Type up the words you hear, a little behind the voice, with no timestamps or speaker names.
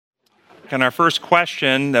back, and our first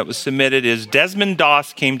question that was submitted is, Desmond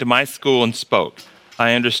Doss came to my school and spoke.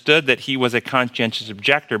 I understood that he was a conscientious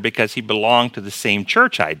objector because he belonged to the same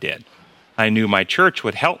church I did. I knew my church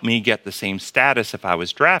would help me get the same status if I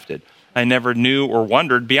was drafted. I never knew or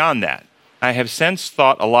wondered beyond that. I have since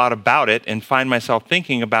thought a lot about it and find myself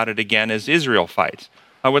thinking about it again as Israel fights.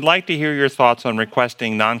 I would like to hear your thoughts on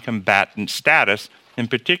requesting non-combatant status, in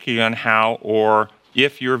particular on how or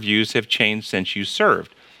if your views have changed since you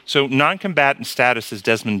served. So non-combatant status, as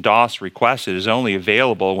Desmond Doss requested, is only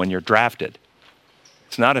available when you're drafted.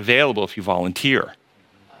 It's not available if you volunteer.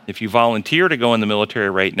 If you volunteer to go in the military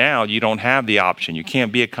right now, you don't have the option. You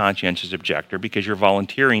can't be a conscientious objector because you're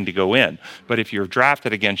volunteering to go in. But if you're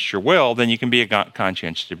drafted against your will, then you can be a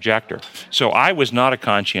conscientious objector. So I was not a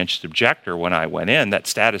conscientious objector when I went in. That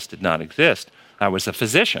status did not exist. I was a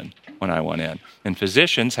physician when I went in. And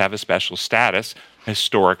physicians have a special status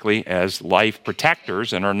historically as life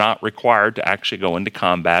protectors and are not required to actually go into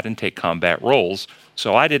combat and take combat roles.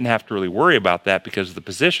 So I didn't have to really worry about that because of the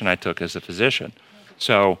position I took as a physician.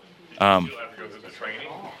 So,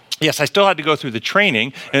 yes, I still had to go through the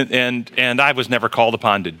training, and I was never called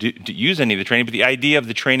upon to use any of the training, but the idea of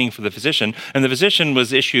the training for the physician, and the physician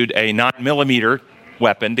was issued a 9mm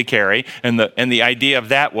weapon to carry, and the idea of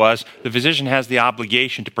that was the physician has the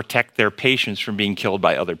obligation to protect their patients from being killed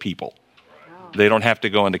by other people. They don't have to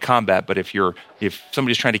go into combat, but if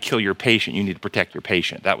somebody's trying to kill your patient, you need to protect your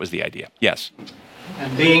patient. That was the idea. Yes?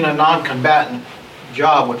 And being a non-combatant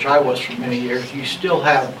job, which I was for many years, you still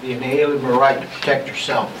have the inalienable right to protect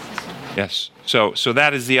yourself. Yes. So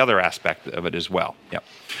that is the other aspect of it as well. Yeah.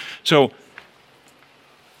 So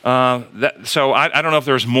I don't know if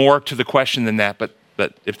there's more to the question than that, but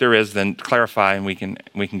if there is, then clarify, and we can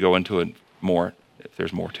go into it more if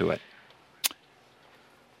there's more to it.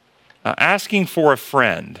 Asking for a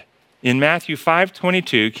friend. In Matthew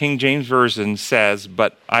 5:22, King James Version says,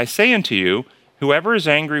 "But I say unto you, whoever is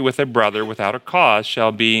angry with a brother without a cause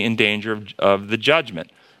shall be in danger of the judgment."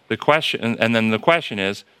 The question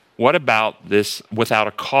is, what about this without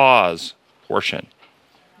a cause portion?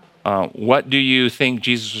 What do you think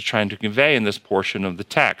Jesus was trying to convey in this portion of the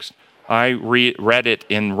text? I read it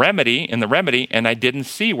in the remedy, and I didn't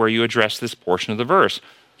see where you addressed this portion of the verse.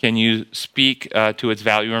 Can you speak to its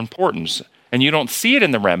value or importance? And you don't see it in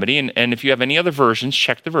the remedy, and if you have any other versions,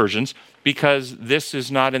 check the versions, because this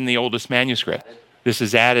is not in the oldest manuscript. This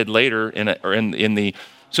is added later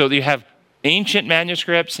so you have ancient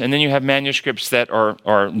manuscripts, and then you have manuscripts that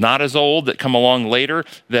are not as old, that come along later,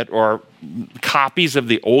 that are copies of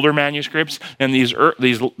the older manuscripts, and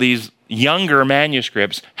these younger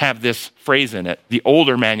manuscripts have this phrase in it. The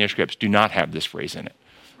older manuscripts do not have this phrase in it.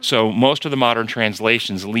 So most of the modern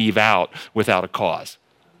translations leave out without a cause.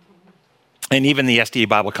 And even the SDA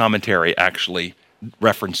Bible Commentary actually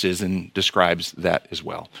references and describes that as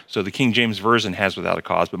well. So the King James Version has without a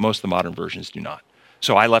cause, but most of the modern versions do not.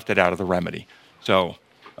 So I left it out of the remedy. So,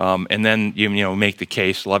 and then you make the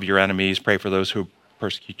case, love your enemies, pray for those who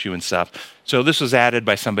persecute you and stuff. So this was added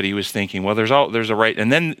by somebody who was thinking, well, there's a right,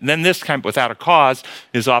 and then this kind of without a cause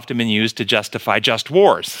is often been used to justify just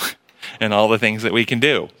wars and all the things that we can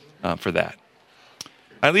do for that.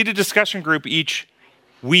 I lead a discussion group each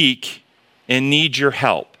week and need your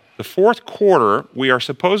help. The fourth quarter, we are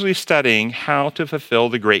supposedly studying how to fulfill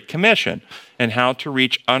the Great Commission and how to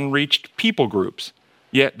reach unreached people groups.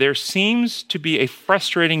 Yet there seems to be a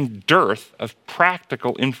frustrating dearth of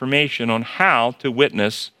practical information on how to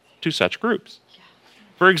witness to such groups.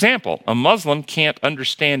 For example, a Muslim can't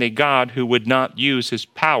understand a God who would not use his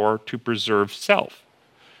power to preserve self.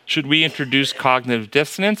 Should we introduce cognitive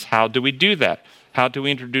dissonance? How do we do that? How do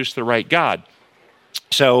we introduce the right God?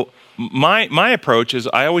 So my approach is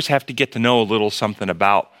I always have to get to know a little something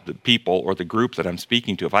about the people or the group that I'm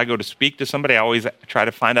speaking to. If I go to speak to somebody, I always try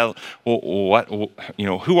to find out,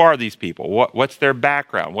 who are these people? What's their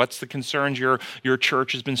background? What's the concerns your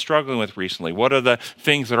church has been struggling with recently? What are the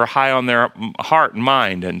things that are high on their heart and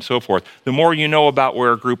mind and so forth? The more you know about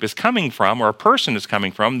where a group is coming from or a person is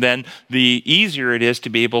coming from, then the easier it is to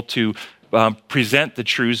be able to present the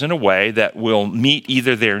truths in a way that will meet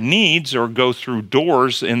either their needs or go through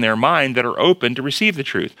doors in their mind that are open to receive the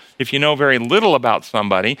truth. If you know very little about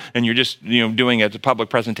somebody and you're just doing it as a public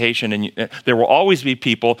presentation, and there will always be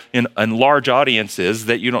people in large audiences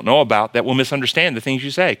that you don't know about that will misunderstand the things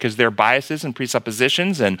you say because they're biases and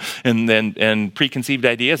presuppositions and preconceived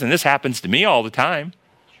ideas. And this happens to me all the time.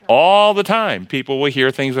 All the time, people will hear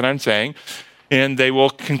things that I'm saying, and they will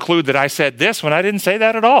conclude that I said this when I didn't say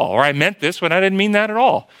that at all, or I meant this when I didn't mean that at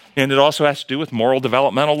all. And it also has to do with moral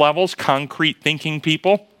developmental levels. Concrete thinking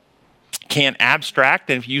people can't abstract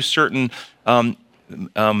and use certain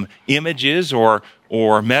images or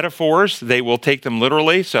metaphors, they will take them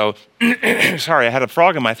literally. So, sorry, I had a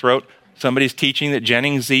frog in my throat. Somebody's teaching that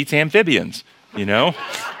Jennings eats amphibians. No,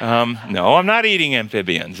 I'm not eating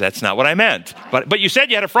amphibians. That's not what I meant. But you said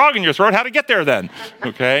you had a frog in your throat. How'd it get there then?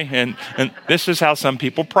 Okay, and this is how some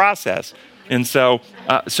people process. And so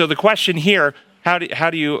the question here. How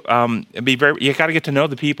do you be very? You got to get to know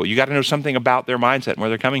the people. You got to know something about their mindset and where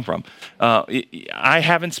they're coming from. I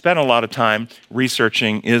haven't spent a lot of time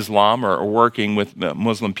researching Islam or working with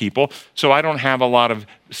Muslim people, so I don't have a lot of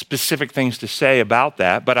specific things to say about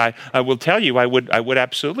that. But I will tell you, I would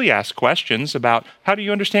absolutely ask questions about how do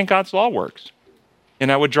you understand God's law works,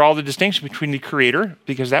 and I would draw the distinction between the Creator,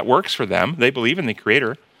 because that works for them. They believe in the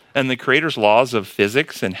Creator, and the Creator's laws of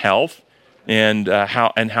physics and health. And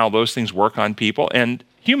how those things work on people, and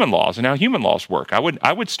human laws and how human laws work. I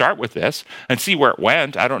would start with this and see where it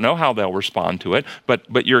went. I don't know how they'll respond to it,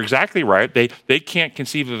 but you're exactly right. They can't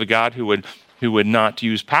conceive of a God who would not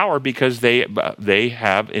use power, because they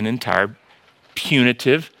have an entire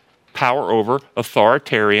punitive, power over,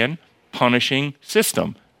 authoritarian, punishing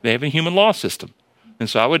system. They have a human law system, and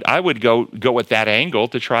so I would go at that angle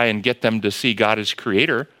to try and get them to see God as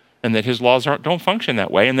Creator, and that his laws don't function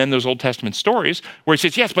that way. And then those Old Testament stories where he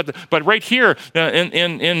says, yes, but right here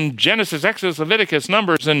in Genesis, Exodus, Leviticus,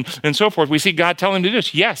 Numbers, and so forth, we see God telling him to do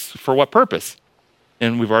this. Yes, for what purpose?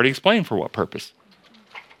 And we've already explained for what purpose.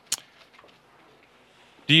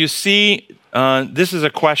 Do you see, this is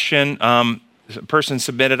a question a person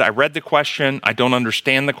submitted. I read the question. I don't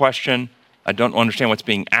understand the question. I don't understand what's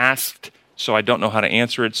being asked, so I don't know how to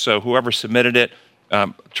answer it. So whoever submitted it,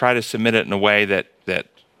 try to submit it in a way that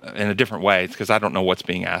in a different way, because I don't know what's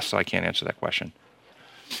being asked, so I can't answer that question.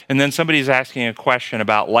 And then somebody's asking a question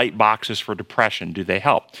about light boxes for depression. Do they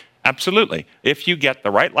help? Absolutely. If you get the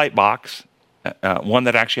right light box, one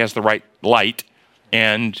that actually has the right light,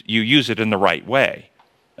 and you use it in the right way.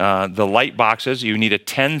 The light boxes, you need a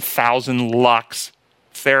 10,000 lux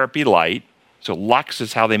therapy light. So lux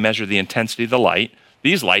is how they measure the intensity of the light.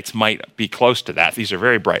 These lights might be close to that. These are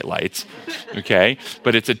very bright lights, okay?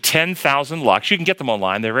 But it's a 10,000 lux. You can get them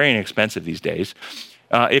online. They're very inexpensive these days.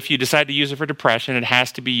 If you decide to use it for depression, it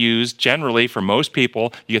has to be used generally for most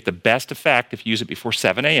people. You get the best effect if you use it before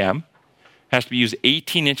 7 a.m. It has to be used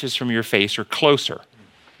 18 inches from your face or closer.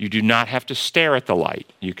 You do not have to stare at the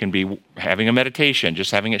light. You can be having a meditation, just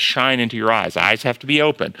having it shine into your eyes. Eyes have to be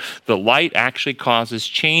open. The light actually causes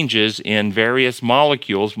changes in various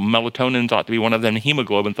molecules. Melatonin thought to be one of them,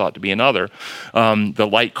 hemoglobin thought to be another. The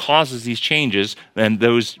light causes these changes, and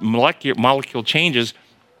those molecule changes,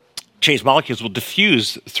 changed molecules will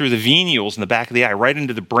diffuse through the venules in the back of the eye right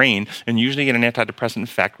into the brain, and usually get an antidepressant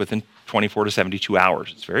effect within 24 to 72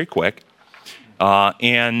 hours. It's very quick.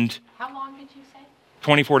 And how long did you say?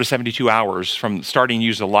 24 to 72 hours from starting to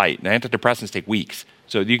use the light. And antidepressants take weeks.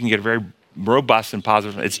 So you can get a very robust and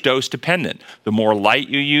positive. It's dose dependent. The more light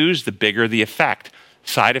you use, the bigger the effect.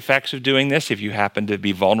 Side effects of doing this, if you happen to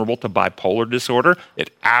be vulnerable to bipolar disorder, it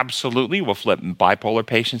absolutely will flip bipolar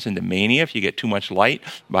patients into mania if you get too much light.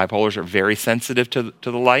 Bipolars are very sensitive to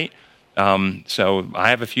the light. So I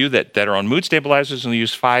have a few that are on mood stabilizers and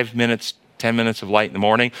use 5 minutes, 10 minutes of light in the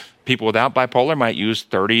morning. People without bipolar might use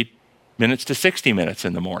 30 minutes to 60 minutes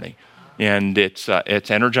in the morning. And it's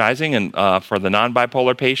energizing. And for the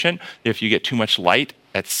non-bipolar patient, if you get too much light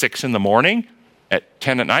at 6 in the morning, at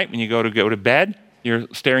 10 at night when you go to bed, you're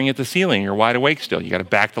staring at the ceiling. You're wide awake still. You got to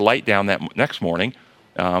back the light down that next morning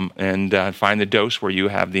and find the dose where you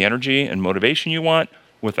have the energy and motivation you want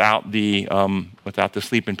without the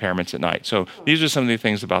sleep impairments at night. So these are some of the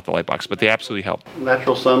things about the light box, but they absolutely help.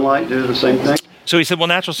 Natural sunlight do the same thing? So he said, well,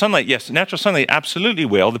 natural sunlight, yes, natural sunlight absolutely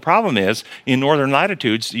will. The problem is, in northern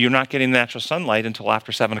latitudes, you're not getting natural sunlight until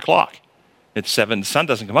after 7 o'clock. The sun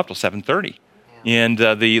doesn't come up till 7:30. And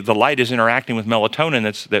the light is interacting with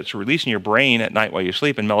melatonin that's released in your brain at night while you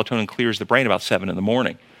sleep, and melatonin clears the brain about 7 in the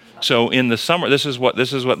morning. So in the summer, this is what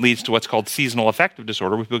leads to what's called seasonal affective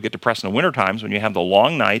disorder, where people get depressed in the winter times when you have the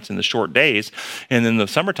long nights and the short days. And in the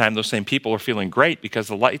summertime, those same people are feeling great because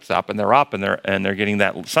the light's up and they're up and they're getting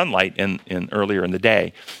that sunlight in earlier in the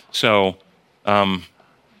day. So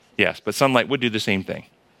yes, but sunlight would do the same thing.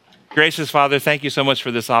 Gracious Father, thank you so much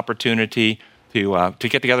for this opportunity to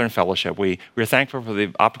get together in fellowship. We're thankful for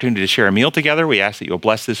the opportunity to share a meal together. We ask that you'll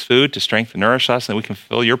bless this food to strengthen and nourish us, and we can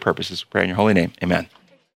fulfill your purposes. We pray in your holy name. Amen.